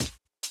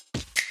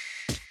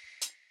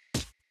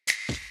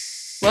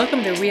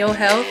Welcome to Real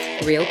Health.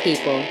 Real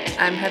people.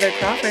 I'm Heather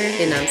Crawford.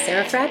 And I'm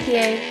Sarah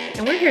Frappier.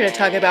 And we're here to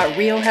talk about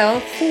real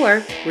health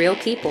for real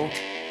people.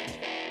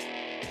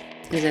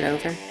 Is it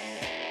over?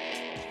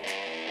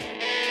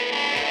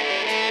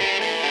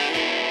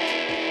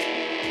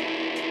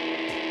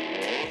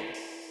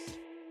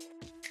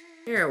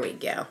 There we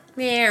go.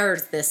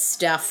 There's this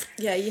stuff.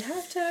 Yeah, you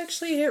have to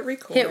actually hit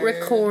record. Hit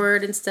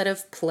record instead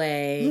of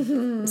play.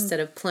 Instead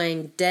of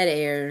playing dead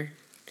air.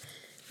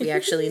 We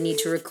actually need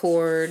to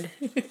record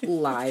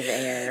live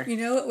air. You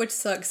know what would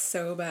suck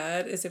so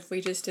bad is if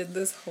we just did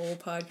this whole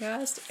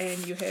podcast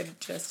and you had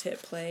just hit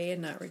play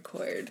and not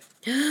record.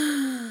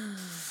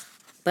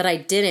 But I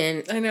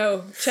didn't. I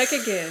know. Check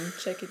again.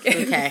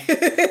 Okay.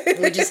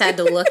 We just had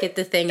to look at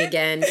the thing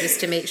again just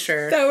to make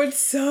sure. That would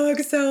suck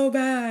so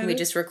bad. We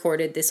just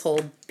recorded this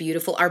whole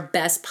beautiful, our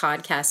best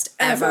podcast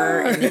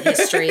ever in the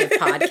history of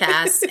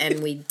podcasts,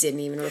 and we didn't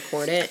even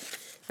record it.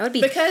 That would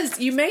be... Because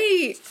you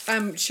may,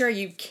 I'm sure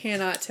you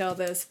cannot tell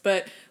this,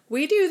 but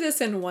we do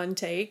this in one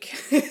take.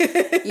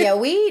 Yeah,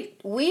 we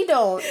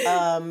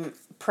don't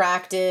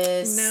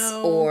practice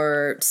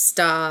or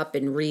stop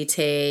and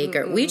retake.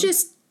 Or we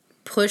just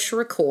push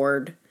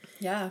record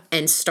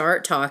and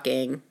start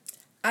talking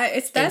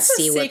that's and a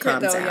see secret,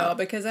 what comes though, out. y'all,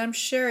 because I'm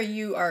sure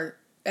you are,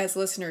 as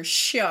listeners,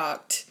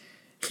 shocked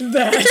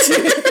that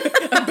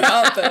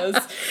about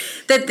this.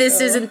 That this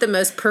isn't the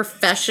most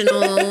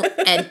professional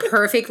and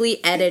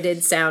perfectly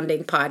edited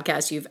sounding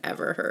podcast you've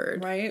ever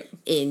heard. Right?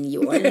 In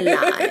your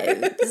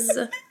lives.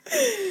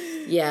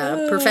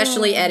 Yeah,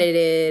 professionally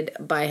edited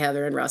by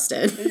Heather and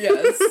Rustin.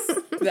 Yes.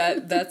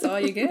 That's all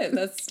you get.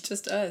 That's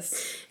just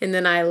us. And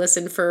then I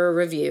listen for a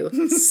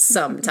review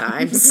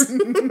sometimes.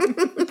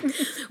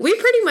 We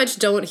pretty much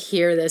don't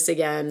hear this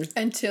again.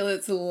 Until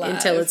it's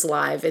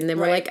live. And then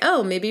we're like,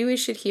 oh, maybe we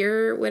should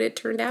hear what it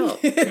turned out.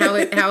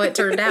 How it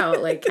turned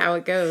out, like how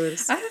it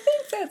goes. I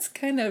think that's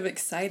kind of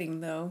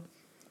exciting, though.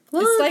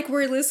 Well, it's like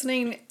we're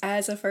listening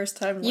as a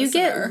first-time listener. You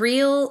get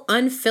real,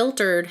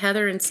 unfiltered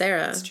Heather and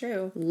Sarah. That's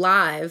true.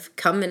 Live,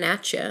 coming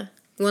at you.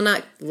 Well,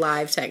 not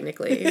live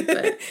technically,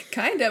 but...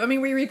 Kind of. I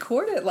mean, we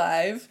record it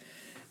live.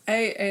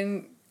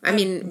 We're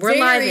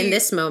live in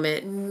this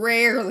moment.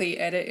 Rarely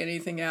edit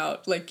anything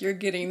out. Like, you're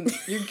getting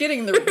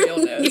the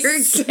realness.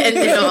 You're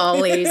getting it all,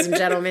 ladies and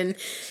gentlemen.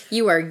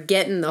 You are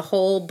getting the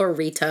whole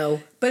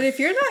burrito. But if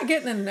you're not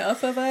getting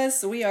enough of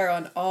us, we are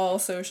on all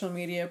social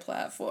media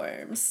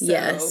platforms.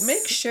 So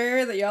make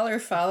sure that y'all are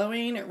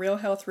following Real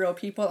Health, Real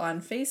People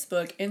on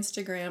Facebook,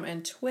 Instagram,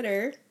 and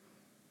Twitter.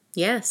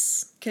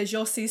 Yes. Because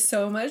you'll see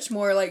so much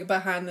more, like,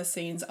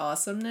 behind-the-scenes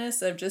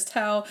awesomeness of just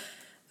how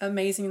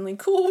amazingly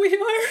cool we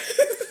are.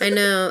 I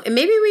know. And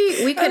maybe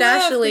we could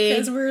actually...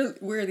 Because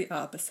we're the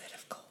opposite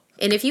of cool.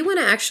 And if you want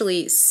to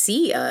actually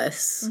see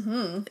us,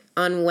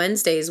 on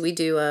Wednesdays we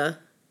do a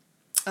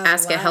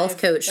Ask a Health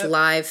Coach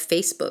live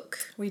Facebook.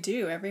 We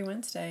do, every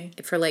Wednesday.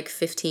 For like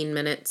 15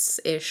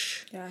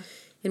 minutes-ish. Yeah.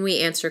 And we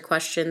answer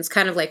questions,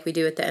 kind of like we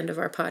do at the end of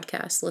our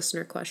podcast,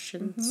 listener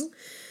questions.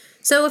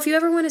 So if you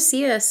ever want to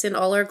see us in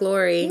all our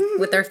glory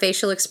with our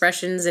facial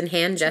expressions and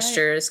hand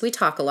gestures, we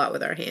talk a lot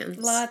with our hands.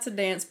 Lots of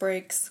dance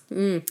breaks.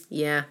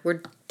 Yeah, we're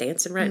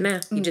dancing right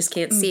now. You just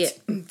can't see it.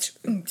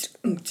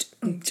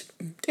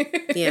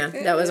 Yeah,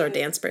 that was our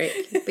dance break.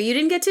 But you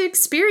didn't get to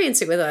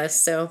experience it with us,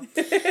 so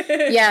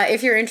yeah,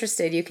 if you're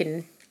interested, you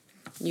can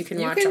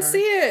watch our see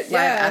it.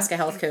 live Ask a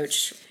Health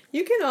Coach.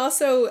 You can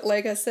also,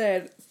 like I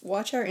said,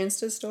 watch our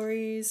Insta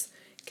stories.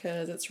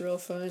 Because it's real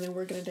fun, and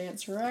we're going to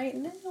dance right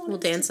now. We'll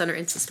dance on our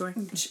Insta story.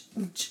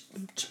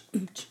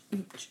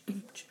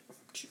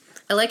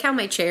 I like how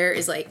my chair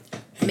is, like,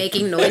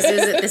 making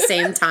noises at the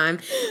same time.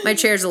 My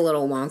chair's a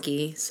little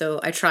wonky, so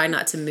I try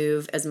not to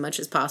move as much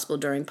as possible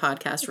during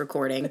podcast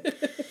recording.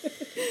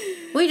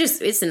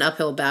 It's an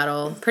uphill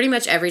battle. Pretty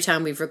much every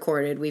time we've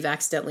recorded, we've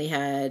accidentally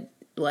had...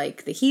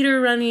 like the heater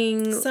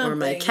running or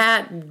my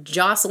cat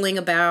jostling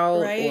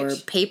about or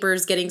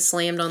papers getting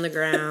slammed on the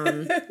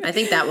ground. I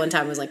think that one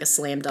time was like a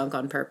slam dunk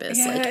on purpose.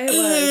 Yeah,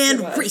 it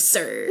was.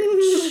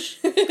 Research.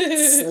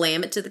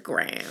 Slam it to the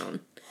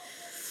ground.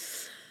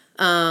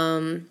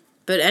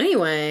 But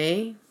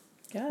anyway,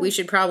 we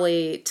should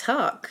probably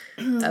talk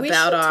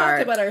about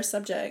our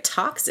subject.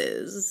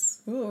 Toxes.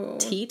 Ooh.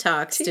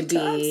 T-tox to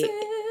be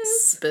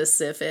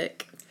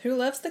specific. Who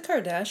loves the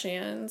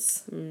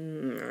Kardashians?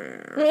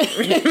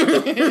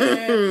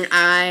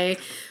 I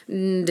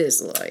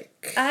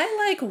dislike.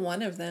 I like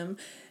one of them.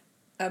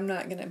 I'm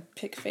not going to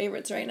pick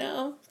favorites right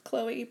now,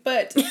 Chloe,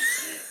 but...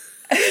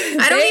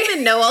 I don't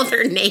even know all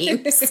their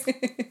names.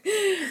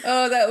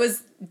 Oh, that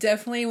was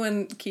definitely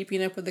when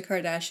Keeping Up with the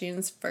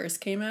Kardashians first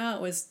came out,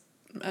 was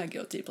a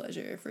guilty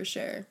pleasure, for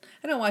sure.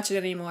 I don't watch it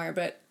anymore,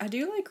 but I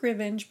do like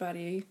Revenge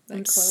Body,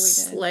 like Chloe did.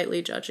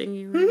 Slightly judging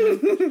you.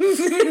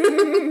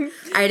 Right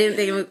I didn't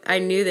think I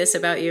knew this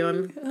about you.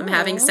 I'm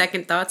having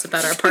second thoughts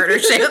about our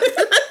partnership.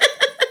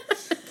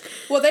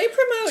 Well, they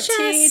promote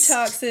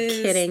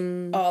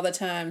T-toxes all the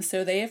time,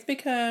 so they have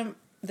become...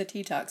 The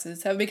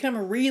T-toxes have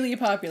become really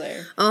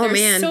popular.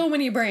 There's so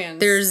many brands.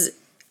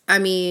 I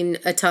mean,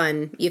 a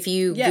ton. If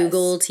you Yes.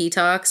 Google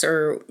T-Tox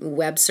or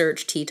web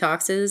search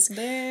T-Toxes,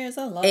 There's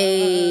a lot.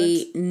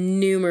 a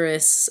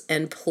numerous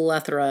and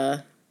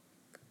plethora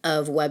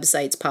of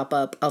websites pop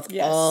up of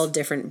Yes. all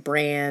different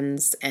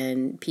brands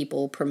and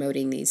people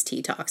promoting these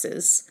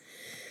T-Toxes.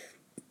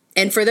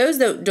 And for those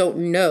that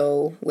don't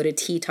know what a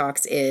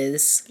T-Tox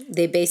is,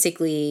 they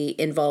basically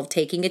involve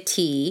taking a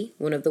tea,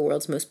 one of the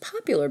world's most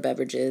popular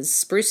beverages,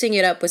 sprucing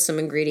it up with some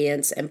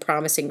ingredients, and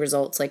promising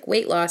results like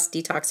weight loss,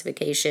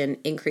 detoxification,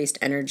 increased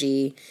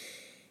energy,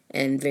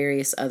 and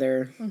various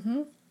other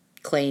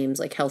claims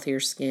like healthier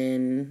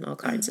skin, all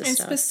kinds of And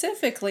stuff.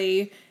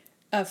 specifically,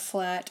 a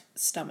flat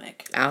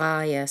stomach.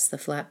 Ah, yes, the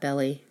flat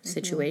belly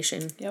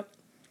situation. Yep.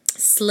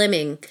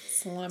 Slimming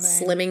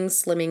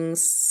Slimming.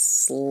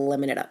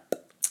 slimming it up.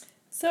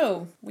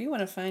 So, we want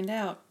to find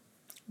out,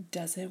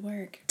 does it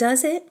work?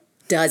 Does it?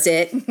 Does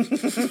it?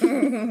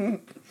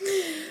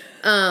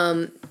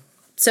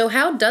 So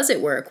how does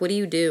it work? What do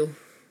you do?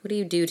 What do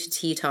you do to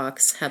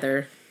T-Tox,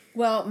 Heather?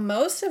 Well,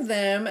 most of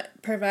them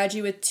provide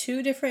you with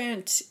 2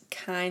 different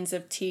kinds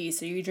of tea.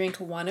 So you drink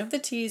one of the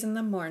teas in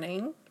the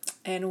morning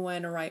and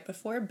one right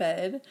before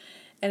bed.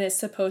 And it's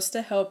supposed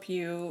to help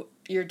your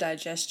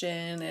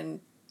digestion and,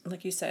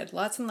 like you said,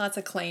 lots and lots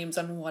of claims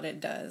on what it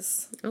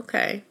does.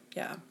 Okay.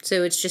 Yeah.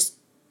 So it's just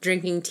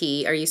drinking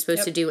tea. Are you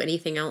supposed to do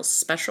anything else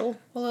special?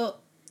 Well,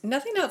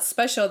 nothing else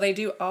special. They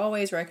do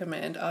always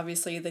recommend,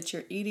 obviously, that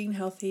you're eating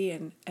healthy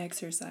and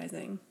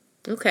exercising.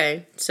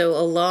 Okay. So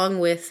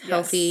along with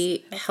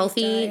healthy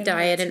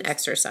diet and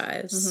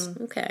exercise. exercise.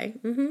 Mm-hmm. Okay.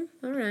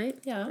 All right.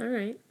 Yeah. All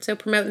right. So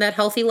promoting that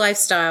healthy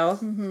lifestyle.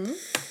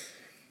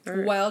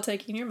 Right. While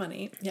taking your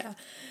money. Yeah.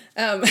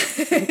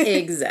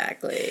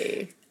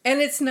 Exactly. And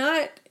it's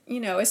not,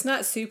 it's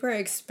not super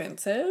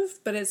expensive,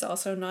 but it's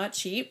also not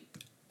cheap.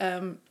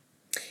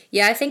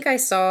 Yeah, I think I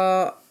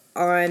saw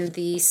on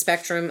the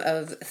spectrum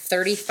of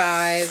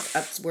 $35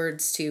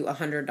 upwards to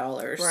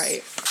 $100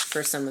 Right.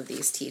 for some of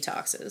these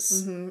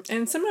T-Toxes. Mm-hmm.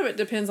 And some of it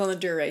depends on the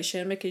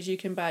duration because you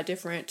can buy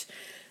different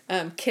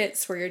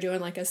kits where you're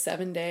doing like a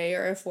 7-day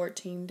or a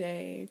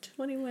 14-day,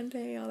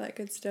 21-day, all that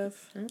good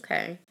stuff.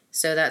 Okay.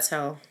 So that's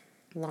how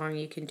long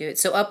you can do it.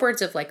 So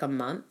upwards of like a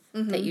month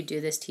that you do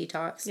this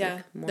T-Tox?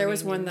 Yeah. Like There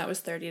was one that was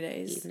 30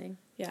 days. Evening.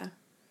 Yeah.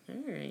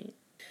 All right.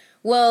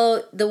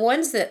 Well, the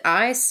ones that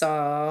I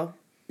saw,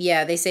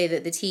 yeah, they say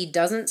that the tea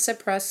doesn't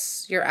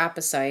suppress your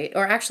appetite.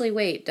 Or actually,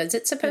 wait, does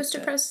it supposed to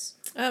suppress?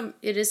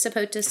 It is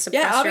supposed to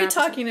suppress Yeah, I'll your be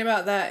appetite? talking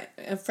about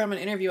that from an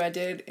interview I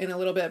did in a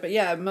little bit. But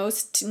yeah,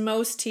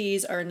 most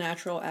teas are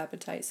natural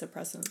appetite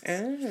suppressants.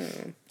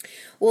 Oh.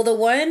 Well, the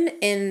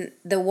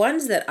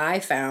ones that I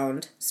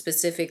found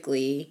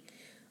specifically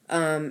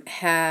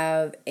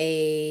have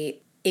a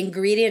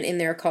ingredient in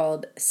there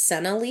called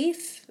senna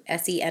leaf.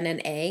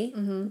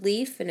 SENNA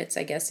leaf, and it's,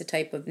 I guess, a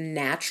type of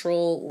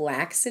natural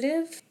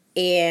laxative.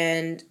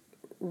 And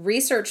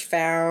research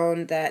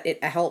found that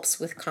it helps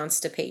with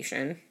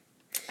constipation.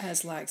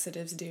 As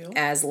laxatives do.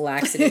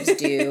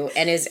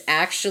 And is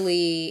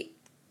actually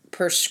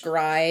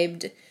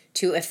prescribed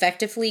to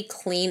effectively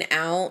clean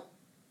out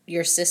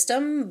your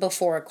system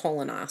before a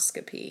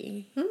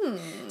colonoscopy.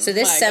 So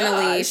this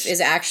senna leaf is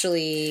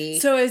actually...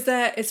 So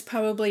it's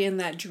probably in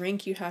that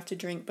drink you have to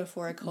drink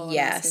before a colonoscopy.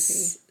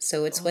 Yes.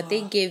 So it's what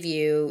they give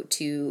you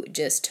to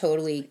just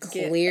totally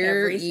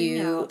clear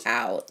you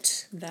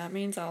out. That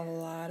means a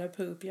lot of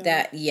poop, y'all.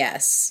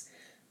 Yes.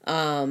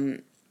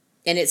 And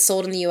it's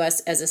sold in the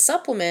U.S. as a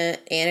supplement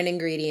and an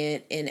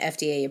ingredient in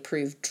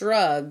FDA-approved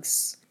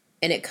drugs.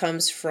 And it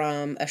comes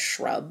from a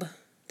shrub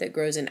that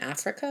grows in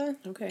Africa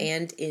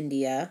and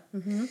India.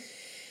 Mm-hmm.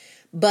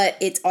 But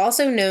it's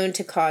also known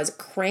to cause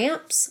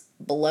cramps,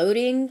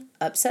 bloating,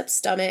 upset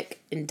stomach,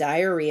 and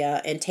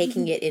diarrhea. And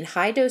taking it in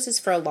high doses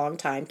for a long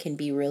time can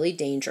be really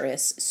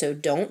dangerous. So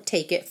don't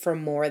take it for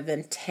more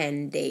than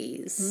 10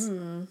 days.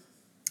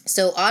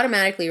 So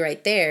automatically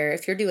right there,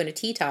 if you're doing a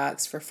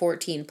T-Tox for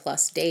 14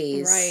 plus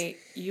days. Right.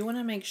 You want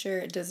to make sure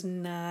it does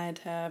not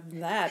have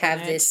that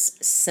have this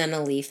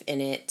senna leaf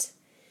in it,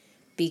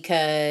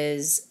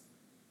 because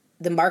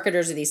the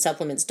marketers of these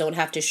supplements don't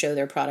have to show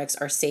their products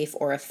are safe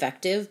or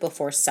effective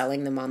before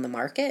selling them on the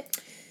market.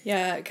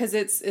 Yeah, because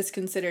it's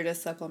considered a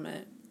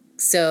supplement.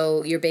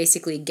 So you're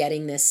basically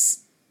getting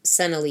this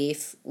senna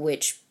leaf,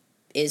 which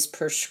is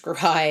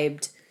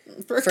prescribed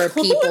for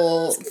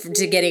people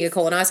to getting a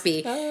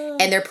colonoscopy,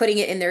 and they're putting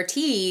it in their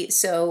tea.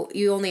 So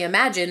you only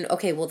imagine,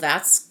 okay, well,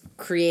 that's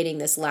creating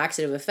this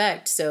laxative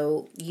effect.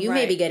 So you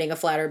may be getting a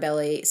flatter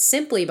belly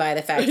simply by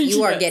the fact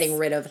you are getting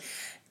rid of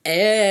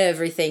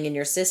everything in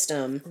your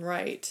system.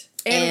 Right.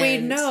 And we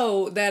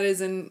know that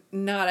is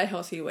not a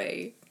healthy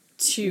way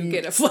to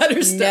get a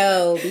flatter stomach.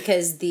 No,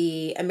 because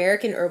the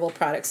American Herbal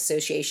Products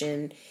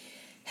Association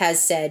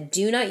has said,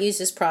 do not use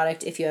this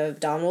product if you have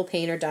abdominal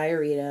pain or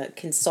diarrhea.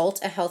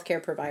 Consult a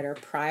healthcare provider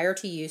prior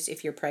to use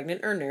if you're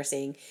pregnant or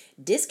nursing.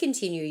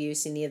 Discontinue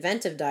use in the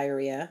event of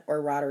diarrhea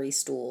or watery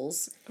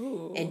stools.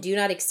 Ooh. And do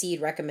not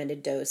exceed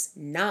recommended dose,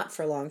 not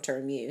for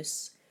long-term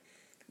use.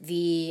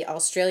 The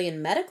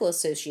Australian Medical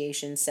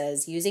Association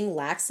says using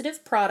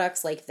laxative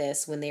products like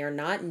this when they are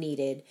not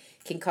needed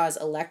can cause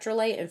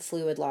electrolyte and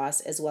fluid loss,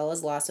 as well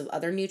as loss of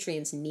other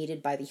nutrients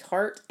needed by the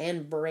heart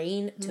and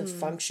brain to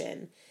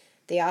function.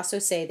 They also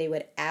say they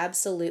would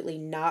absolutely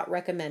not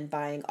recommend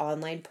buying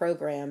online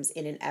programs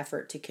in an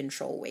effort to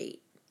control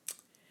weight.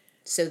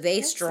 So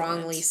they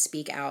strongly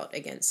speak out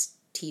against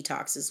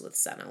detoxes with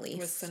senna leaf.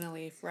 With senna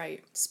leaf,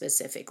 right.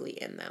 Specifically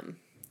in them.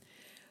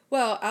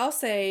 Well,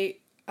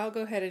 I'll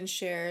go ahead and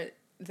share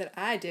that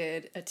I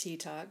did a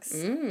detox.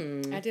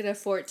 I did a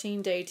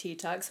 14-day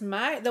detox.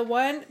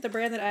 The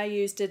brand that I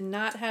used did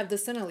not have the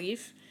senna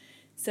leaf.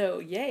 So,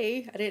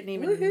 yay. I didn't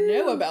even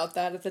know about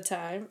that at the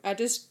time. I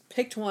just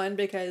picked one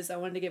because I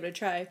wanted to give it a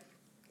try.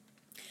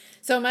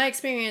 So, my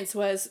experience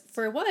was,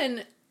 for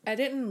one, I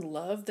didn't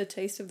love the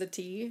taste of the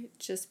tea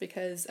just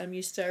because I'm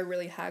used to a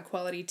really high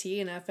quality tea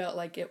and I felt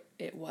like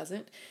it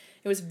wasn't.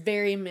 It was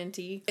very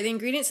minty. The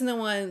ingredients in the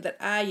one that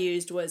I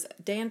used was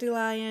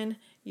dandelion,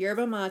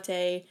 yerba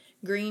mate,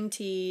 green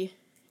tea,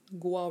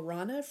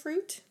 guarana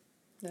fruit.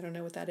 I don't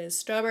know what that is.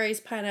 Strawberries,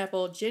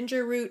 pineapple,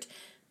 ginger root,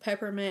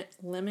 peppermint,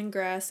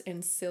 lemongrass,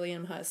 and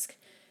psyllium husk,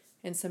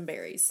 and some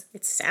berries.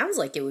 It sounds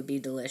like it would be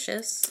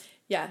delicious.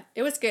 Yeah,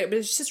 it was good, but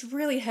it's just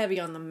really heavy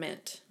on the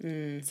mint.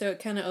 So it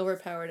kind of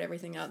overpowered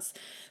everything else.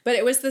 But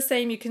it was the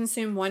same. You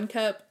consume 1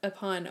 cup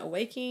upon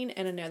awaking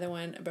and another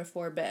one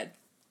before bed.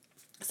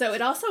 So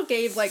it also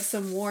gave, like,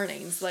 some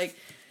warnings. Like,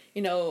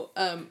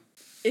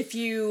 if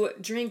you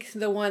drink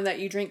the one that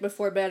you drink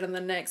before bed and the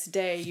next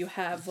day, you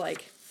have,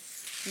 like,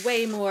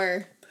 way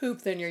more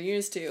poop than you're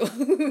used to.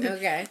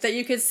 Okay. That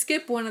you could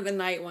skip one of the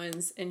night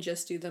ones and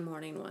just do the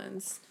morning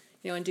ones.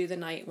 And do the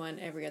night one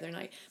every other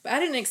night. But I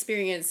didn't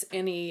experience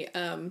any,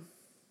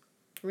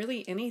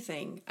 really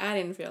anything. I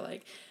didn't feel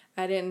like.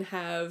 I didn't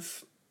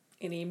have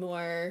any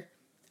more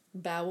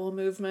bowel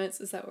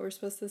movements. Is that what we're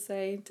supposed to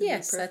say?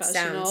 Yes, that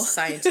sounds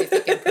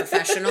scientific and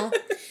professional.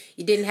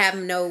 You didn't have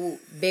no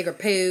bigger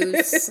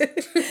poos.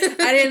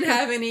 I didn't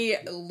have any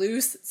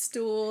loose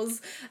stools.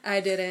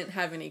 I didn't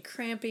have any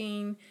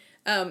cramping.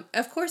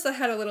 Of course, I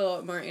had a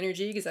little more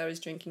energy because I was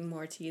drinking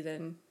more tea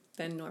than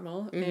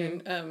normal.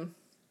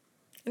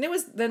 And it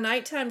was, the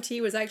nighttime tea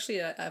was actually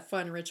a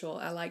fun ritual.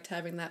 I liked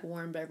having that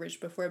warm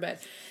beverage before bed.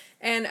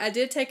 And I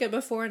did take a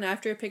before and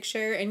after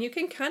picture, and you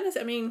can kind of,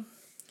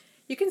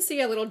 you can see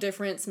a little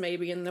difference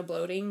maybe in the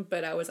bloating,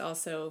 but I was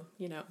also,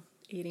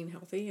 eating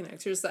healthy and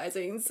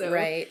exercising. So,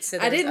 right. So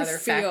I didn't other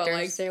feel factors.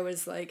 like there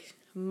was, like,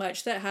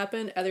 much that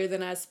happened other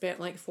than I spent,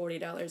 like,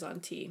 $40 on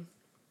tea.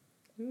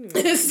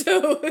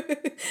 So,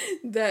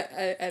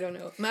 I don't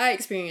know. My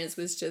experience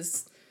was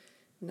just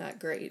not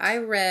great. I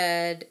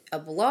read a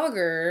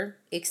blogger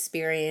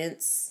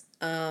experience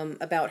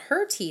about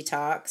her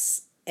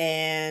detox,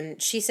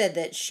 and she said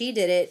that she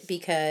did it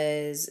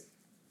because,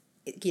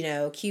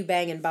 Q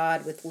bang and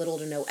bod with little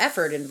to no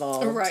effort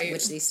involved, right.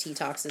 Which these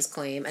detoxes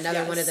claim.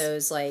 Another one of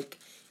those, like,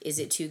 is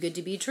it too good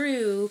to be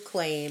true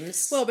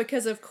claims. Well,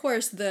 because, of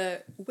course,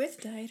 the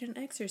with diet and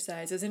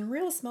exercise is in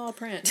real small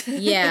print.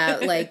 Yeah,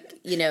 like,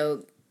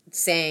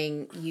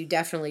 saying you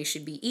definitely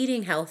should be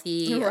eating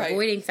healthy, right.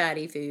 Avoiding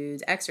fatty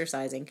foods,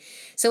 exercising.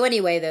 So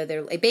anyway, though,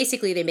 they're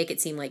basically they make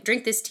it seem like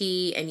drink this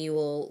tea and you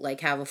will,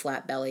 like, have a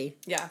flat belly.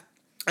 Yeah.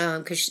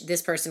 Because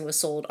this person was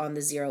sold on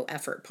the zero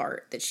effort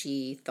part that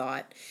she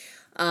thought.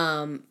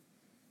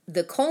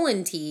 The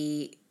colon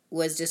tea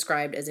was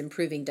described as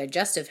improving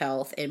digestive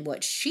health, and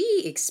what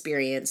she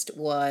experienced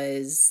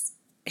was,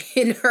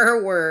 in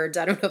her words,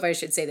 I don't know if I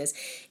should say this,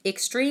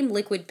 extreme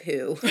liquid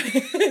poo.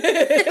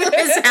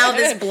 Was how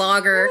this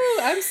blogger... Ooh,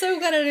 I'm so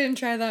glad I didn't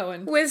try that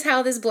one. Was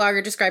how this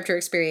blogger described her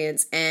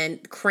experience,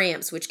 and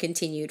cramps, which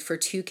continued for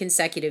 2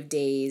 consecutive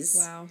days.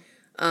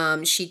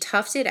 Wow. She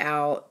toughed it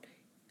out,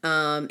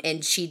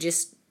 and she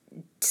just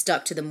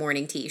stuck to the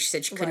morning tea. She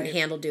said she couldn't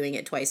handle doing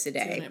it twice a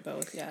day. Doing it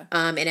both, yeah.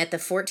 And at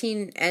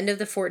the end of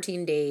the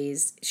 14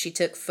 days, she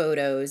took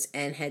photos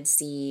and had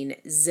seen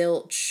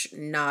zilch,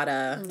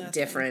 nada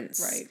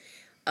difference.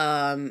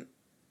 Right.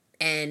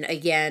 And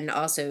again,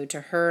 also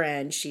to her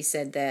end, she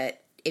said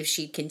that if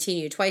she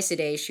continued twice a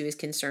day, she was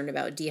concerned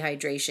about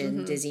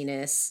dehydration,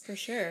 dizziness. For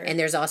sure. And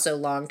there's also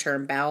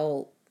long-term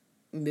bowel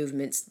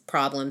movements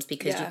problems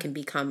because you can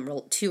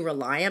become too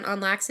reliant on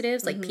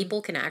laxatives. Like,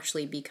 people can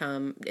actually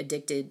become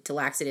addicted to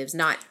laxatives,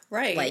 not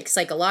like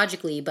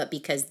psychologically, but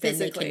because then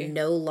physically. They can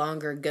no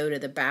longer go to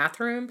the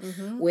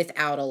bathroom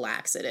without a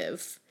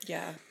laxative.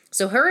 Yeah.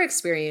 So her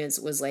experience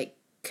was, like,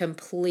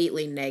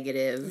 completely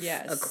negative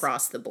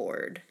across the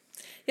board.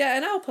 Yeah,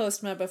 and I'll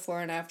post my before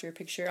and after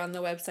picture on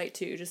the website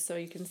too, just so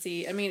you can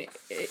see. I mean,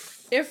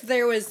 if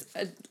there was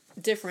a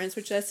difference,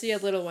 which I see a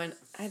little one,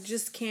 I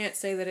just can't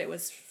say that it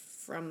was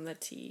from the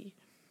tea,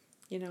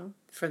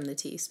 From the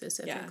tea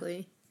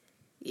specifically.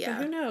 Yeah.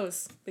 But who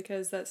knows?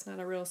 Because that's not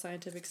a real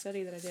scientific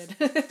study that I did.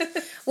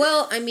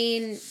 Well, I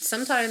mean,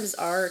 sometimes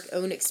our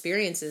own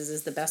experiences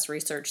is the best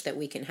research that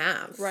we can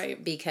have.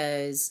 Right.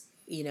 Because,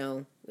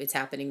 it's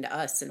happening to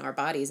us in our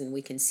bodies and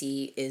we can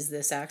see, is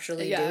this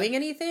actually doing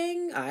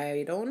anything?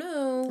 I don't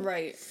know.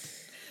 Right.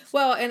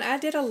 Well, and I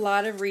did a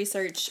lot of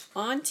research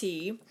on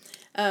tea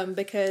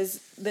because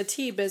the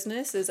tea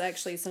business is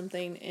actually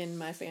something in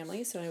my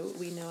family, so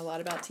we know a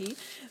lot about tea.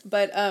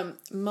 But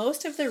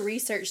most of the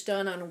research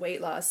done on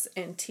weight loss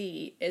and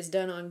tea is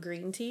done on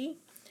green tea.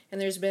 And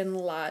there's been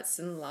lots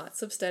and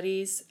lots of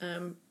studies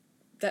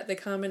that the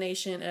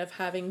combination of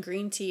having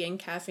green tea and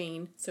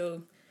caffeine,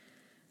 so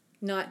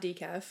not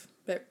decaf,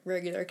 but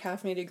regular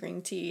caffeinated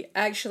green tea,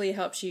 actually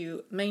helps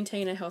you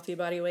maintain a healthy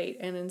body weight,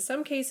 and in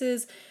some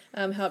cases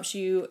helps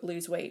you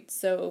lose weight.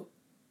 So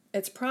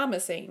it's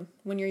promising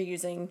when you're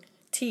using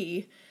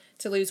tea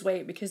to lose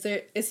weight, because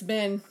it's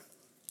been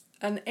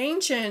an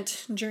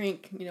ancient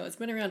drink. It's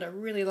been around a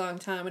really long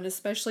time, and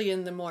especially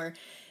in the more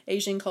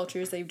Asian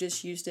cultures, they've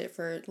just used it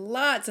for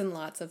lots and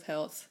lots of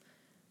health.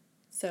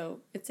 So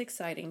it's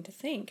exciting to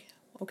think,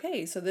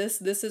 okay, so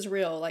this is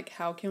real. Like,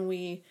 how can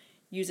we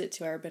use it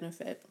to our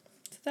benefit?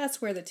 So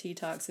that's where the tea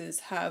talks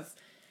have,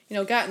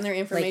 gotten their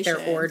information.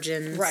 Like their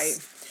origins. Right.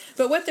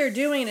 But what they're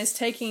doing is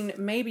taking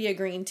maybe a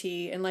green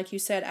tea and, like you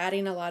said,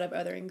 adding a lot of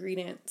other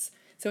ingredients.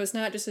 So it's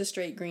not just a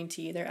straight green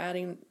tea. They're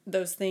adding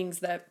those things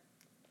that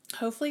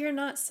hopefully are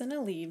not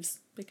senna leaves,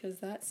 because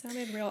that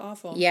sounded real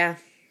awful. Yeah.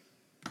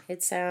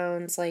 It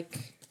sounds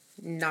like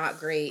not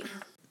great.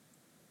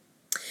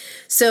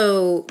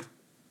 So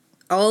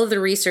all of the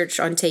research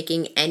on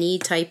taking any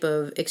type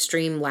of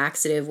extreme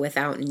laxative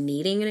without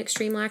needing an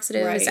extreme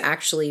laxative is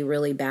actually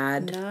really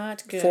bad.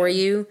 Not good for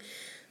you.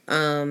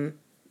 And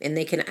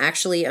they can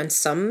actually, on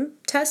some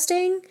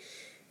testing,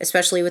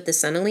 especially with the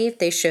senna leaf,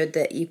 they showed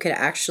that you could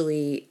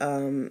actually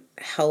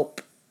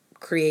help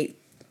create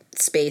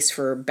space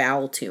for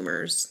bowel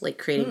tumors, like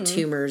creating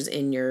tumors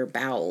in your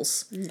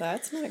bowels.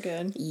 That's not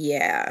good.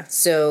 Yeah.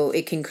 So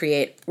it can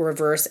create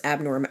irreversible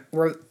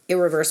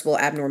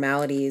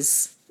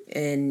abnormalities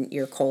in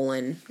your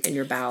colon, in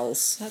your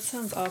bowels. That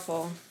sounds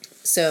awful.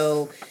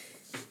 So,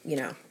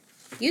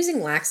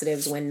 using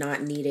laxatives when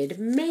not needed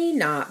may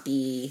not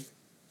be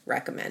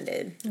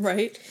recommended.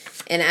 Right.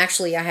 And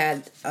actually, I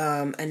had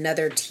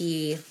another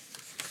tea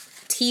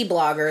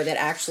blogger that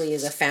actually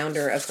is a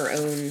founder of her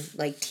own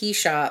tea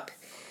shop,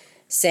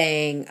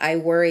 saying, I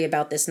worry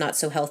about this not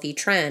so healthy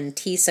trend.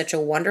 Tea's such a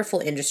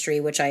wonderful industry,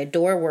 which I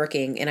adore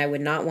working, and I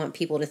would not want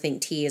people to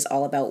think tea is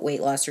all about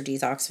weight loss or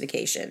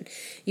detoxification.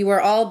 You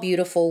are all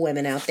beautiful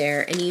women out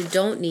there, and you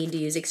don't need to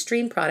use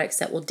extreme products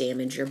that will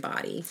damage your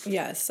body.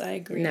 Yes, I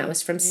agree. And that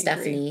was from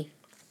Stephanie.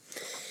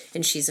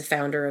 And she's a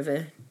founder of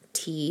a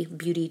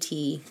beauty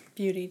tea.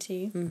 Beauty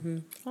tea. Mm-hmm.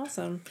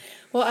 Awesome.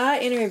 Well, I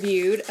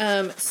interviewed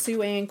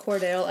Sue Ann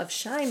Cordell of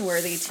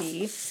Shineworthy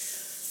Tea.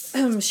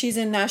 She's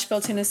in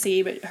Nashville,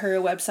 Tennessee, but her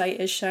website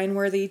is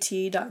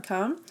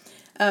shineworthytea.com.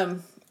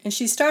 And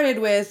she started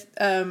with,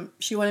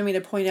 she wanted me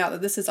to point out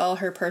that this is all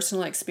her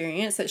personal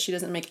experience, that she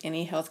doesn't make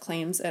any health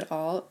claims at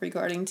all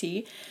regarding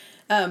tea.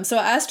 So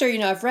I asked her,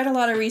 I've read a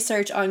lot of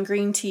research on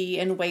green tea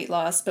and weight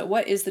loss, but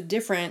what is the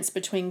difference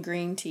between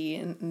green tea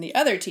and the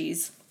other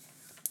teas?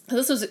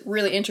 This was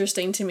really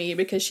interesting to me,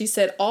 because she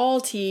said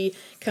all tea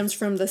comes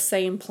from the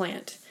same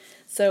plant.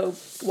 So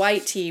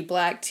white tea,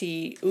 black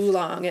tea,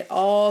 oolong, it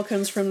all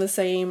comes from the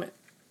same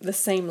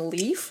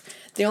leaf.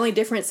 The only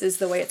difference is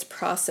the way it's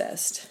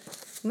processed.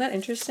 Isn't that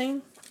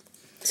interesting?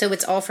 So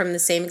it's all from the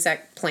same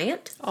exact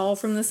plant? All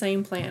from the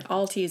same plant.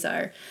 All teas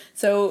are.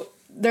 So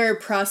they're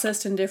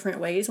processed in different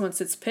ways once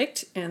it's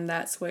picked, and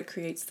that's what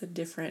creates the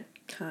different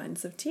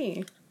kinds of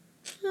tea.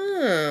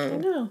 Oh. I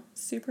know.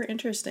 Super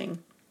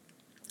interesting.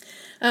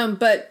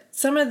 But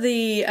some of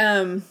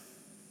the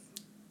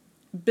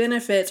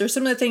benefits, or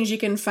some of the things you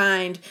can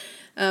find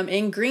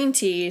in green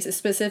teas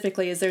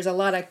specifically, is there's a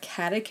lot of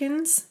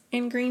catechins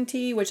in green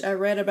tea, which I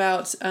read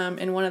about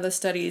in one of the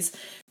studies.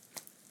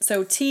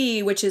 So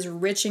tea, which is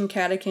rich in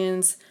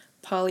catechins,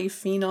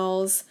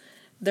 polyphenols,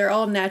 they're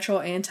all natural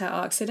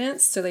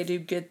antioxidants, so they do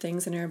good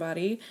things in our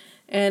body.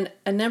 And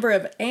a number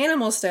of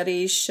animal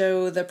studies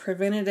show the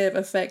preventative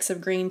effects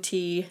of green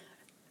tea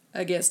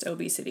against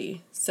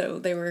obesity. So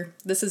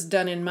this is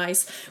done in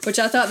mice, which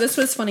I thought this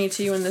was funny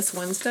too. In this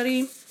one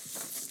study,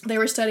 they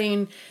were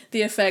studying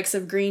the effects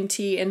of green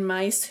tea in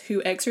mice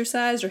who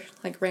exercised or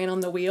ran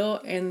on the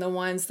wheel, and the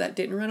ones that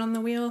didn't run on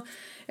the wheel.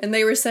 And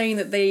they were saying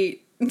that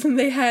they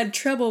had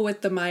trouble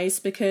with the mice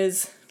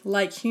because,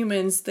 like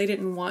humans, they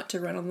didn't want to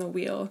run on the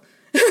wheel.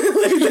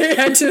 They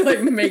had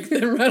to make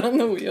them run on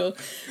the wheel,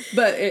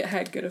 but it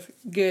had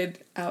good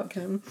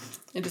outcome.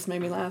 It just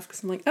made me laugh,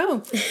 because I'm like,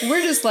 oh,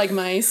 we're just like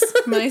mice.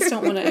 Mice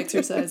don't want to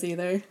exercise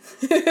either.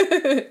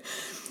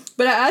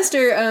 But I asked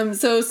her,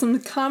 so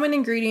some common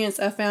ingredients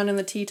I found in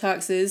the tea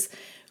talks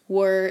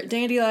were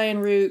dandelion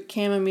root,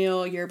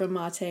 chamomile, yerba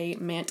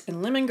mate, mint,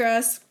 and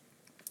lemongrass.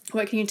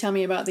 What can you tell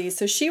me about these?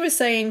 So she was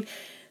saying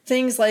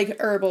things like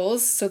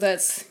herbals, so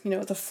that's,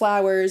 the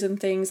flowers and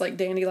things like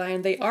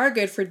dandelion, they are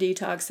good for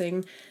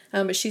detoxing,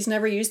 but she's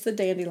never used the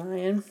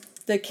dandelion.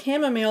 The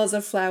chamomile is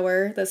a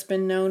flower that's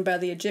been known by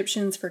the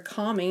Egyptians for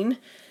calming.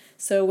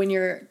 So when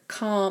you're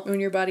calm, when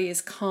your body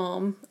is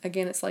calm,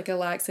 again, it's like a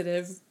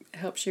laxative,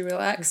 helps you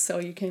relax so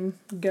you can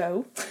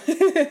go.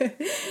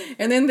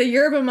 And then the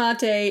yerba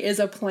mate is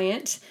a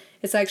plant,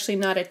 It's actually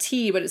not a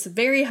tea, but it's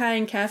very high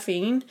in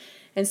caffeine.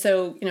 And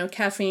so,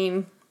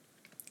 caffeine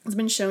has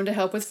been shown to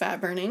help with fat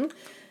burning.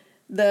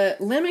 The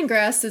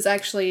lemongrass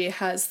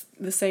has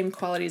the same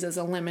qualities as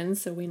a lemon,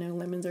 so we know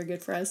lemons are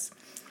good for us.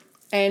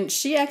 And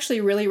she actually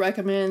really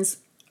recommends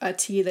a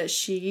tea that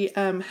she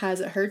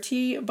has at her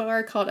tea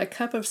bar called A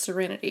Cup of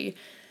Serenity.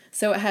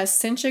 So it has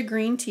sencha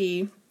green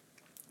tea,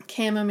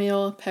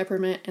 chamomile,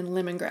 peppermint, and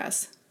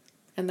lemongrass.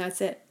 And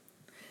that's it.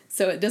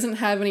 So it doesn't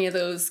have any of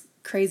those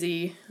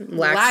crazy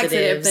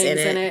laxative things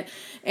in it.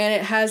 And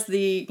it has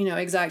the,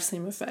 exact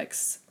same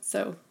effects.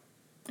 So,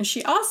 and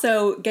she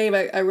also gave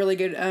a really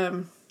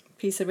good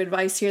piece of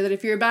advice here that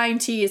if you're buying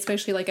tea,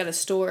 especially like at a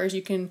store,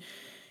 you can,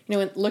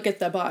 look at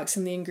the box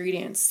and the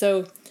ingredients.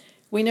 So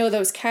we know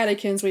those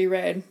catechins we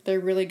read, they're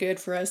really good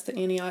for us, the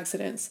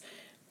antioxidants.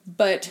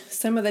 But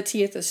some of the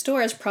tea at the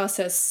store is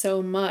processed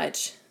so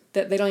much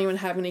that they don't even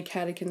have any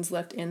catechins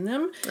left in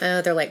them.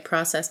 They're like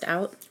processed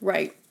out?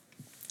 Right.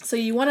 So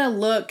you want to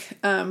look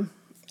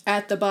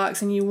at the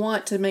box and you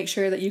want to make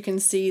sure that you can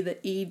see the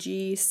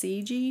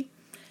EGCG.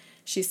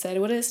 She said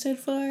what it stood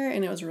for,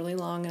 and it was really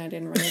long, and I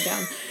didn't write it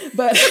down.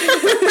 But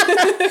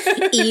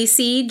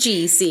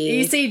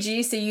ECGC.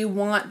 ECGC, you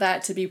want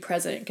that to be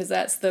present because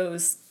that's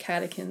those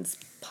catechins,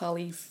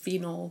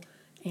 polyphenol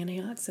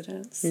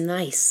antioxidants.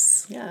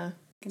 Nice. Yeah.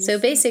 So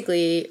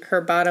basically,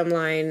 her bottom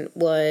line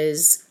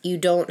was you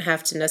don't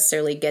have to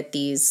necessarily get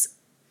these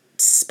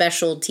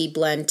specialty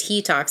blend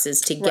tea toxes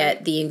to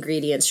get the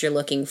ingredients you're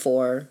looking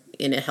for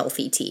in a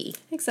healthy tea.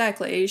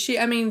 Exactly. She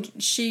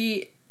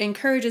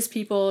encourages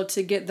people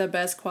to get the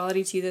best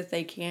quality tea that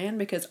they can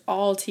because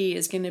all tea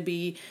is going to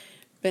be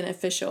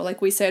beneficial.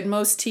 Like we said,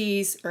 most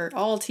teas or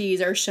all teas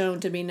are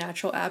shown to be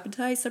natural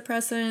appetite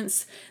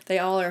suppressants. They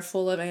all are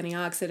full of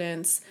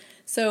antioxidants.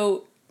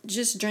 So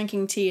just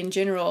drinking tea in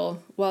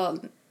general,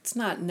 while it's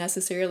not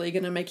necessarily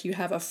going to make you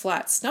have a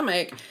flat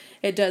stomach,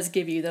 it does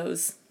give you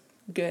those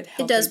good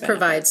healthy It does benefits.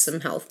 provide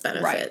some health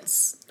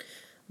benefits. Right.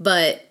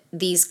 But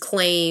these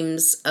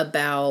claims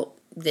about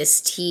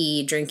this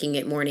tea, drinking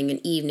it morning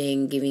and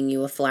evening, giving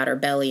you a flatter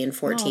belly in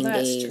 14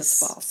 days. That's just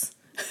false.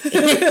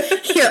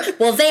 Yeah,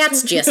 well,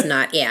 that's just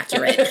not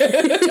accurate.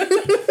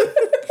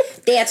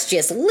 That's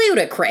just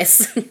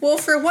ludicrous. Well,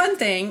 for one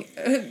thing,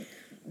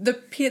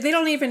 they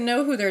don't even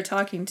know who they're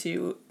talking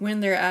to when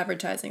they're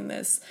advertising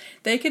this.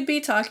 They could be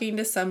talking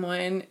to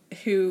someone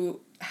who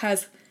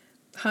has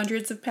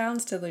hundreds of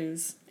pounds to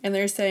lose. And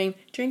they're saying,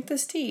 drink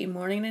this tea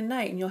morning and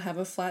night and you'll have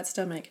a flat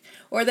stomach.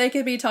 Or they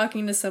could be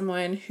talking to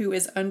someone who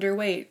is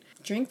underweight.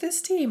 Drink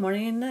this tea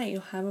morning and night,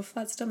 you'll have a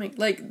flat stomach.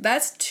 Like,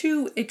 that's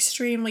two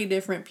extremely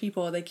different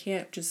people. They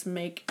can't just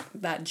make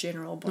that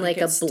general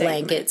blanket statement. Like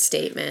a blanket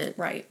statement.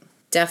 Right.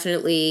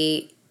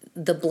 Definitely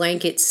the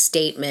blanket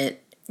statement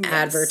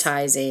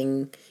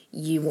advertising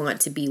you want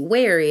to be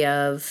wary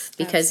of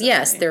because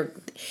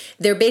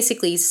they're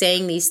basically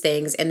saying these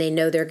things and they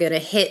know they're going to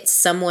hit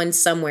someone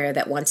somewhere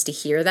that wants to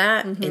hear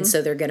that and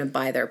so they're going to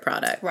buy their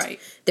product. Right.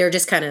 They're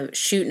just kind of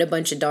shooting a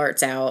bunch of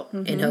darts out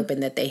and hoping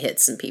that they hit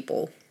some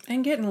people.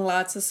 And getting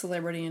lots of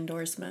celebrity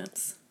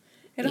endorsements.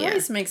 It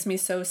always makes me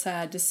so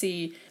sad to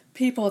see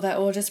people that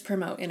will just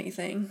promote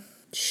anything.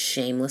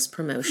 Shameless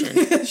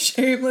promotion.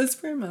 Shameless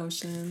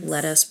promotion.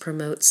 Let us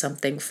promote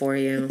something for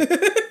you.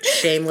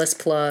 Shameless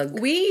plug.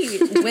 We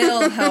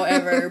will,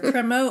 however,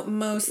 promote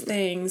most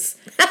things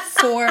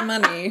for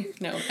money.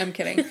 No, I'm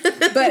kidding.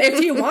 But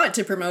if you want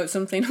to promote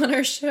something on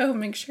our show,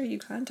 make sure you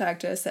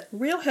contact us at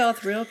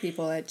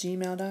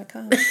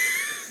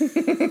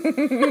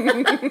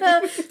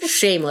realhealthrealpeople@gmail.com.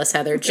 Shameless,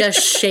 Heather. Just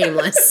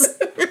shameless.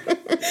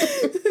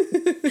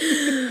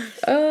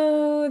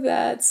 Oh,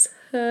 that's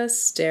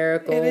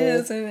hysterical. It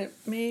is, and it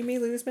made me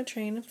lose my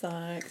train of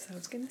thought because I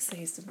was going to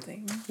say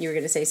something. You were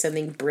going to say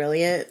something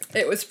brilliant?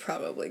 It was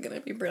probably going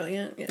to be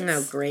brilliant, yes.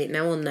 Oh, great.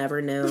 Now we'll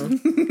never know.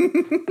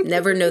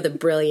 Never know the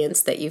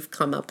brilliance that you've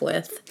come up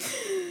with.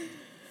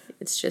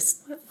 It's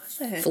just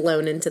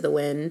flown into the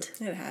wind.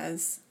 It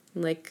has.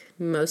 Like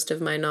most of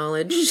my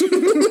knowledge.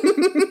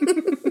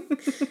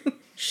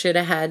 Should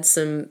have had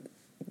some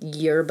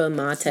yerba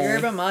mate.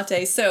 Yerba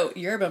mate. So,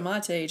 yerba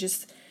mate,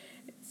 just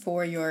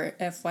for your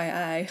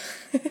FYI.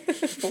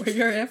 For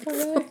your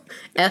FYI?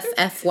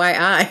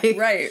 FFYI.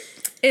 Right.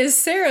 Is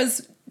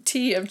Sarah's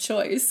tea of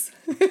choice.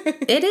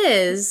 It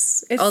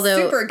is. It's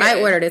although super good.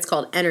 I ordered, it's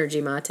called Energy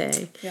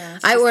Mate. Yeah.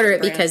 I order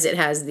it because it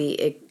has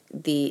the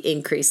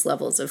increased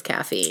levels of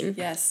caffeine.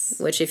 Yes.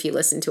 Which if you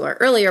listen to our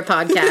earlier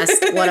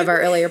podcast, one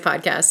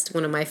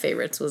of my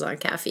favorites was on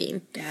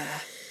caffeine. Yeah.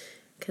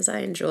 Because I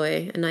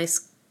enjoy a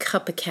nice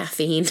cup of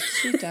caffeine.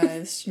 She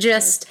does.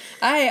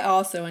 I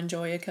also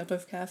enjoy a cup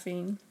of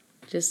caffeine.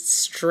 Just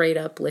straight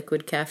up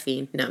liquid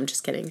caffeine. No, I'm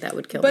just kidding. That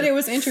would kill me. But it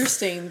was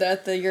interesting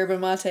that the yerba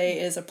mate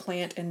is a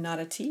plant and not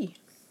a tea.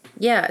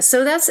 Yeah,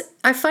 so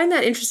I find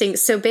that interesting.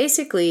 So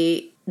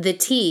basically, the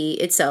tea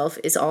itself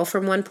is all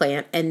from one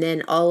plant, and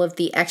then all of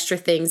the extra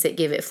things that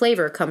give it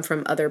flavor come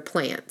from other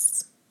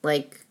plants,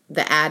 like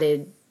the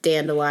added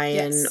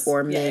dandelion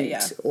or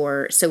mint,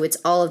 so it's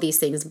all of these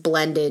things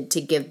blended to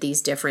give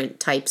these different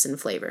types and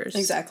flavors.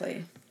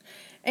 Exactly.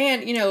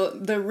 And, you know,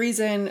 the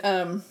reason,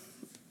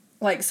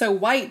 so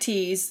white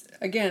teas,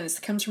 again, it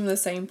comes from the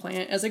same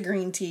plant as a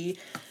green tea,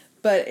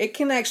 but it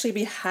can actually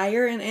be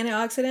higher in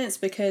antioxidants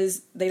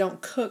because they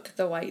don't cook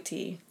the white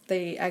tea.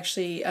 They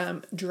actually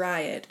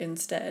dry it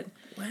instead.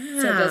 Wow.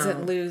 So it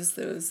doesn't lose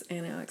those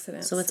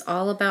antioxidants. So it's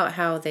all about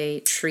how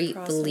they treat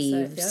the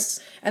leaves.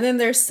 Yep. And then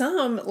there's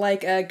some,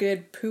 like a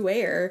good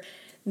pu'er,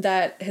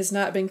 that has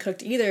not been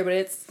cooked either, but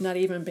it's not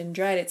even been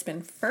dried. It's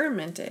been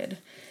fermented.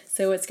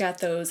 So it's got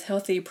those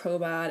healthy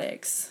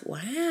probiotics.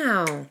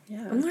 Wow.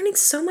 Yeah. I'm learning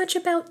so much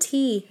about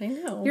tea. I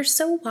know. You're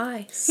so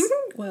wise.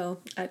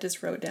 Well, I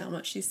just wrote down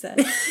what she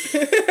said.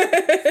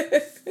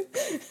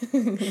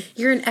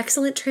 You're an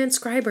excellent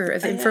transcriber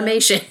of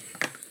information.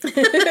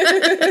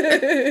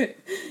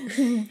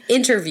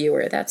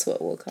 Interviewer, that's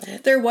what we'll call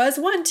it. There was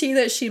one tea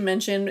that she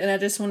mentioned, and I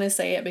just want to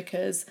say it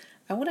because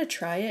I want to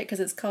try it, because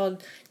it's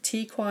called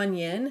Tea Kuan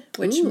Yin,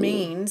 which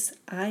means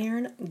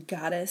Iron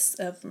Goddess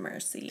of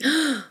Mercy.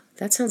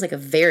 That sounds like a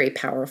very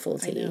powerful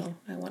tea. I know.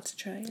 I want to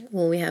try it.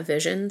 Will we have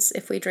visions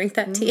if we drink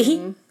that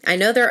tea? I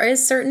know there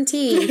is certain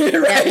tea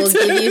that will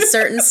give you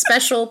certain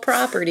special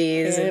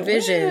properties and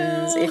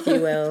visions, if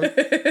you will.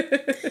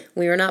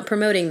 We are not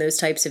promoting those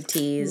types of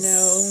teas.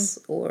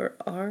 No. Or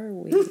are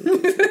we?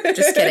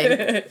 Just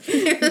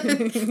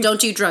kidding.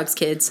 Don't do drugs,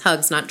 kids.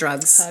 Hugs, not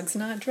drugs. Hugs,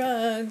 not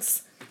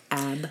drugs.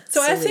 Absolutely.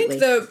 So I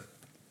think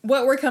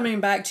what we're coming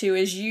back to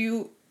is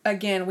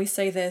again, we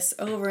say this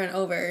over and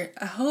over.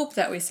 I hope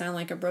that we sound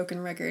like a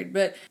broken record,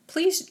 but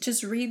please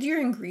just read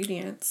your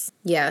ingredients.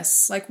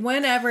 Yes. Like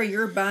whenever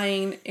you're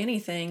buying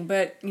anything,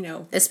 but,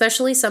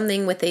 especially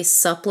something with a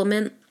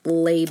supplement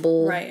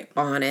label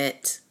on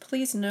it.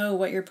 Please know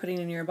what you're putting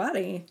in your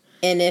body.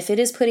 And if it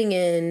is putting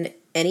in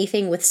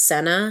anything with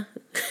senna,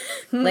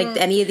 like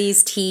any of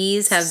these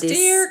teas have steer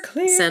this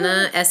clear.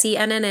 senna,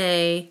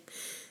 SENNA,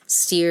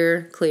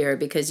 steer clear,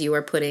 because you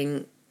are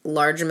putting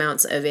large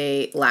amounts of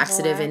a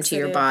laxative into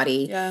your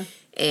body. Yeah.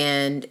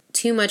 And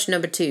too much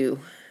number 2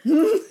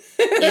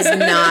 is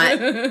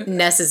not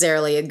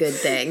necessarily a good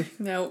thing.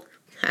 No.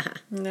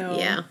 No.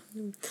 Yeah.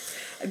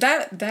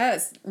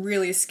 That's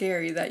really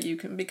scary that you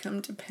can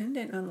become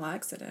dependent on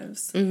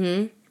laxatives.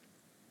 Mm-hmm.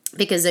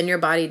 Because then your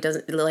body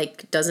doesn't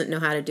know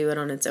how to do it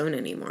on its own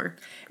anymore.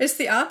 It's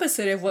the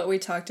opposite of what we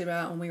talked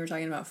about when we were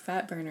talking about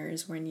fat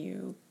burners, when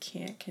you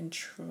can't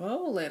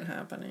control it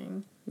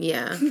happening.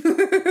 Yeah.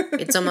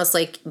 It's almost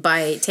like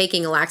by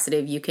taking a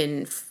laxative, you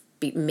can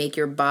make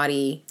your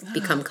body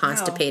become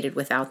constipated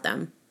without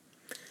them.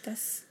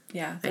 That's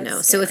I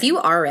know. scary. So if you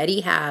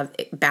already have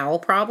bowel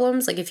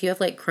problems, like if you have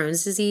like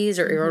Crohn's disease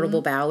or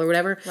irritable bowel or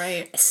whatever,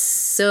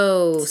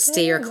 so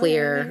steer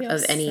clear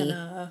of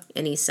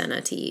any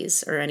senna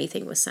teas or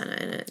anything with senna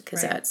in it,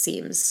 because that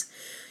seems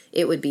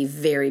it would be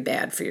very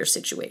bad for your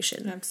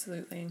situation.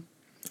 Absolutely.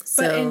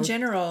 So, but in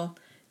general,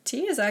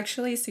 tea is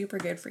actually super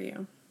good for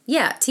you.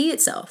 Yeah, tea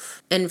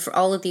itself. And for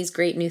all of these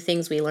great new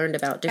things we learned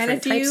about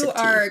different types of tea. And if you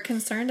are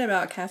concerned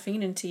about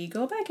caffeine in tea,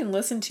 go back and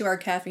listen to our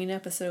caffeine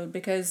episode,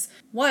 because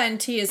one,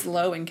 tea is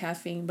low in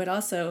caffeine, but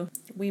also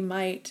we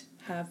might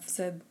have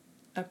said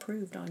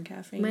approved on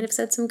caffeine. Might have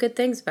said some good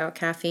things about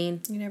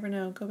caffeine. You never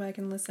know. Go back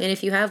and listen. And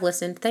if you have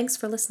listened, thanks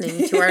for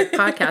listening to our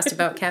podcast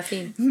about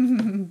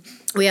caffeine.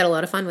 We had a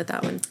lot of fun with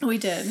that one. We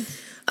did.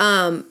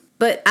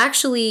 But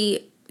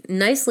actually,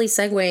 nicely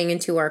segueing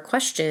into our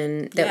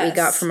question that we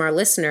got from our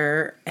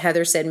listener,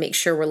 Heather said, make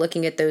sure we're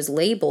looking at those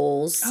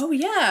labels. Oh,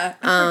 yeah.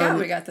 I forgot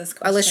we got this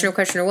question. Our listener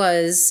question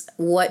was,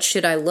 what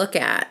should I look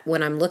at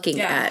when I'm looking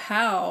at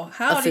how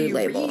a food do you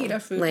label? read a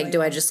food label? Like,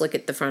 do I just look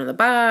at the front of the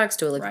box?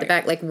 Do I look at the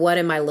back? Like, what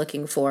am I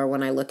looking for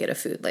when I look at a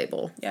food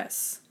label?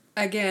 Yes.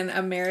 Again,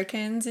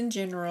 Americans in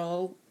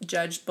general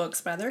judge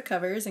books by their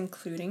covers,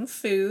 including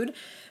food.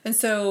 And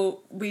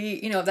so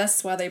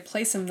that's why they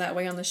place them that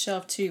way on the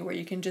shelf too, where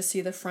you can just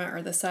see the front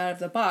or the side of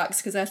the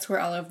box, because that's where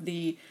all of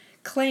the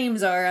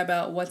claims are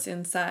about what's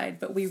inside.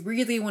 But we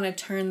really want to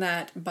turn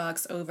that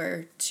box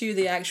over to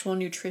the actual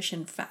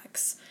nutrition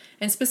facts,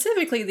 and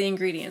specifically the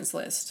ingredients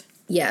list.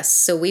 Yes,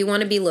 so we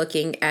want to be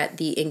looking at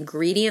the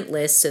ingredient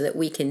list so that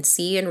we can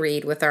see and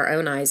read with our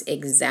own eyes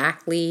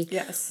exactly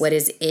what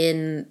is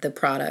in the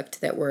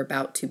product that we're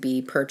about to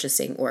be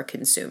purchasing or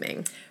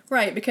consuming.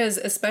 Right, because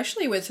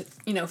especially with,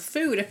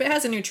 food, if it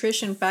has a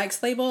nutrition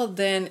facts label,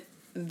 then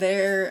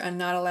they're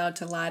not allowed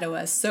to lie to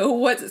us. So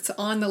what's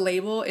on the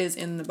label is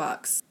in the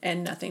box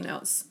and nothing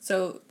else.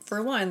 So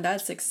for one,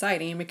 that's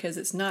exciting because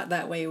it's not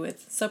that way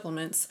with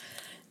supplements.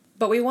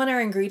 But we want our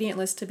ingredient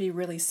list to be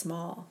really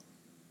small.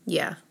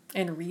 Yeah.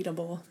 And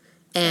readable.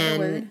 And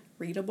word?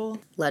 Readable?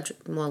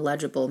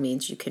 Legible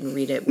means you can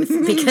read it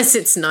because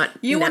it's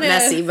not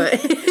messy, but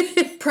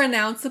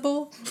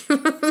pronounceable.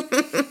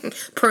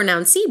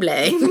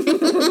 Pronounceable.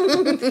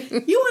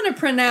 You want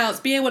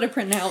to be able to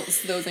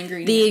pronounce those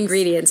ingredients. The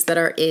ingredients that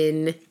are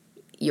in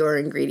your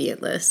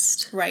ingredient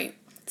list. Right.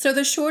 So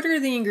the shorter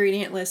the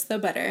ingredient list, the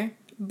better.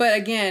 But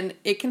again,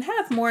 it can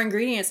have more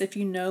ingredients if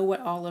you know what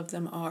all of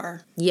them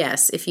are.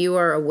 Yes, if you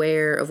are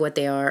aware of what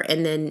they are,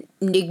 and then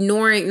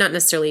not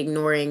necessarily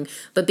ignoring,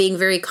 but being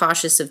very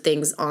cautious of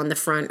things on the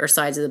front or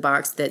sides of the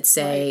box that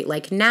say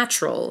like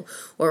natural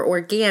or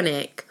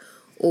organic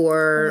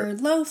or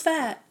low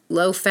fat,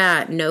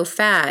 no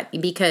fat,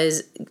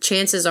 because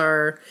chances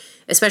are,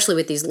 especially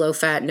with these low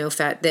fat, no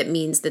fat, that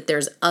means that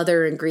there's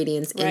other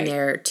ingredients in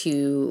there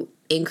to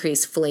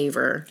increase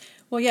flavor.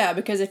 Well, yeah,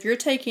 because if you're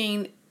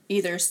taking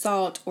either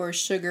salt or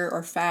sugar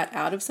or fat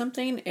out of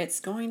something,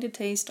 it's going to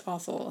taste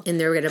awful. And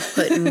they're going to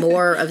put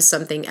more of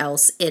something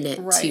else in it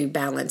to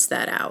balance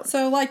that out.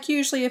 So like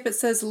usually if it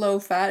says low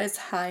fat, it's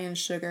high in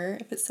sugar.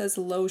 If it says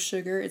low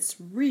sugar, it's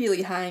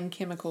really high in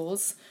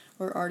chemicals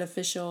or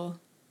artificial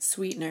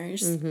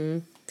sweeteners. Mm-hmm.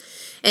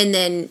 And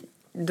then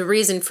the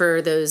reason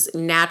for those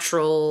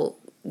natural,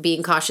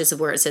 being cautious of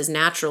where it says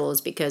natural, is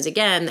because,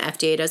 again, the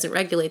FDA doesn't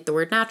regulate the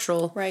word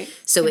natural. Right.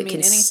 So it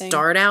can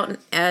start out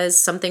as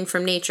something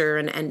from nature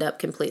and end up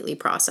completely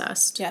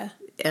processed. Yeah.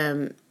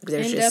 End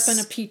up in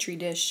a petri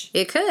dish.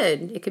 It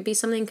could be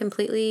something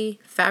completely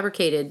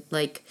fabricated,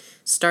 like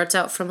starts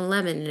out from a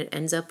lemon and it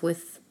ends up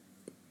with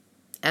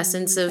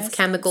essence of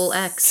chemical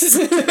X.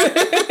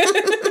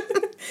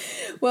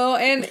 Well,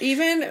 and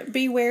even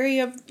be wary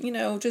of,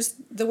 just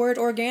the word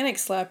organic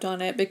slapped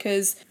on it,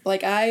 because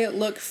like I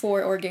look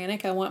for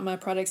organic, I want my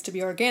products to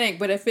be organic,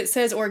 but if it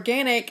says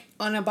organic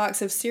on a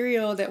box of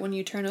cereal that when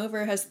you turn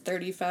over has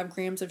 35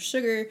 grams of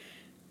sugar,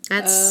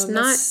 that's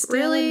not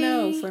really a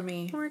no for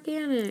me.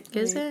 Organic,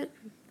 is it?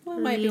 Well,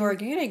 it might be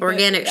organic.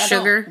 Organic but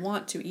sugar. I don't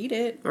want to eat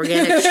it.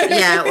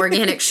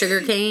 Organic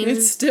sugar cane.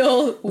 It's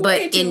still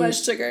way too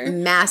much sugar.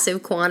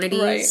 Massive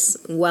quantities,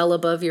 well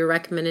above your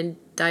recommended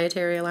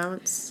dietary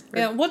allowance.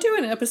 Yeah, we'll do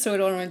an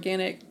episode on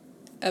organic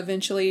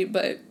eventually,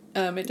 but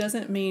it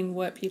doesn't mean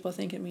what people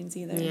think it means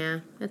either. Yeah,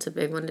 that's a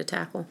big one to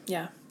tackle.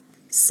 Yeah.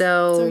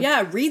 So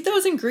yeah, read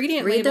those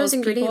ingredient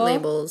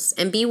labels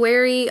and be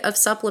wary of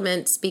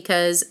supplements,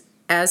 because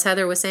as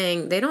Heather was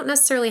saying, they don't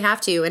necessarily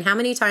have to. And how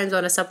many times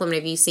on a supplement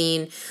have you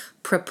seen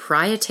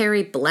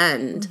proprietary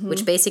blend,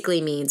 which basically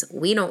means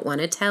we don't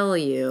want to tell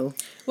you?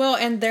 Well,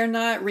 and they're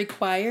not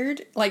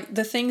required. Like,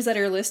 the things that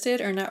are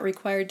listed are not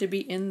required to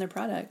be in the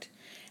product.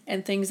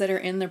 And things that are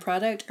in the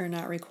product are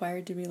not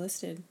required to be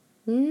listed.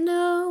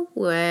 No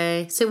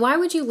way. So why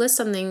would you list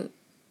something?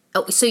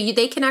 Oh, so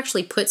they can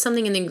actually put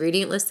something in the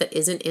ingredient list that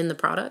isn't in the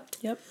product?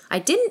 Yep. I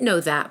didn't know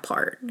that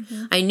part.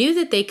 I knew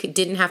that they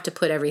didn't have to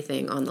put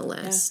everything on the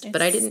list,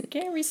 but I didn't.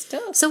 Scary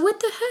stuff. So what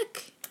the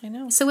heck? I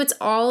know. So it's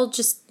all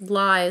just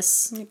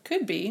lies. It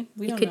could be.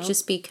 It could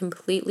just be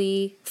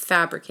completely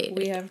fabricated.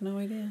 We have no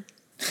idea.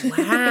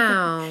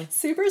 Wow.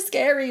 Super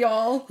scary,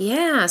 y'all.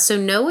 Yeah. So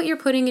know what you're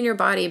putting in your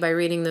body by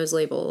reading those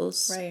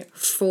labels. Right.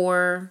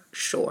 For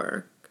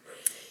sure.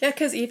 Yeah,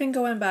 because even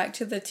going back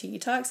to the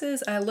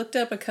detoxes, I looked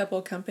up a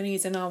couple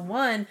companies, and on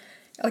one,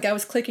 like I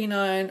was clicking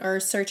on or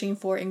searching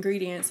for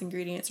ingredients,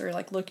 or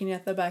like looking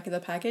at the back of the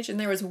package, and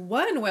there was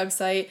one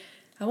website,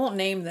 I won't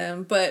name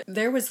them, but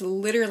there was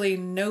literally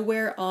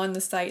nowhere on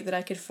the site that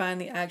I could find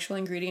the actual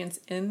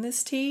ingredients in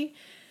this tea.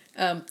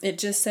 It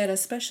just said a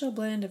special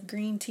blend of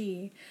green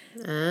tea.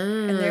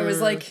 And there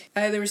was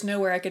there was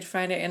nowhere I could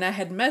find it, and I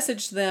had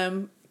messaged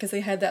them because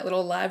they had that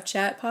little live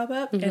chat pop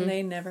up, and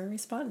they never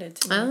responded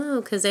to me.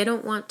 Oh, because they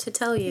don't want to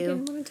tell you. They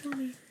didn't want to tell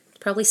me.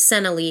 Probably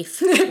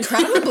Senalief. It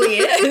probably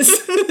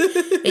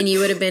is. And you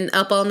would have been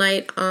up all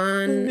night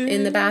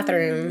in the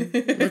bathroom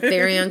with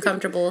very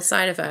uncomfortable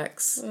side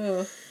effects.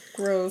 Oh,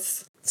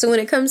 gross. So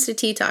when it comes to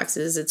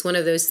detoxes, it's one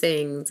of those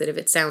things that if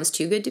it sounds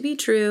too good to be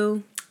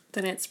true,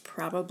 then it's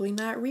probably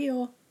not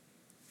real.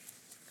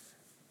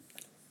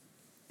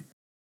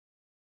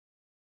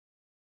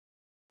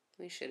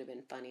 We should have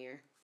been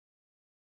funnier.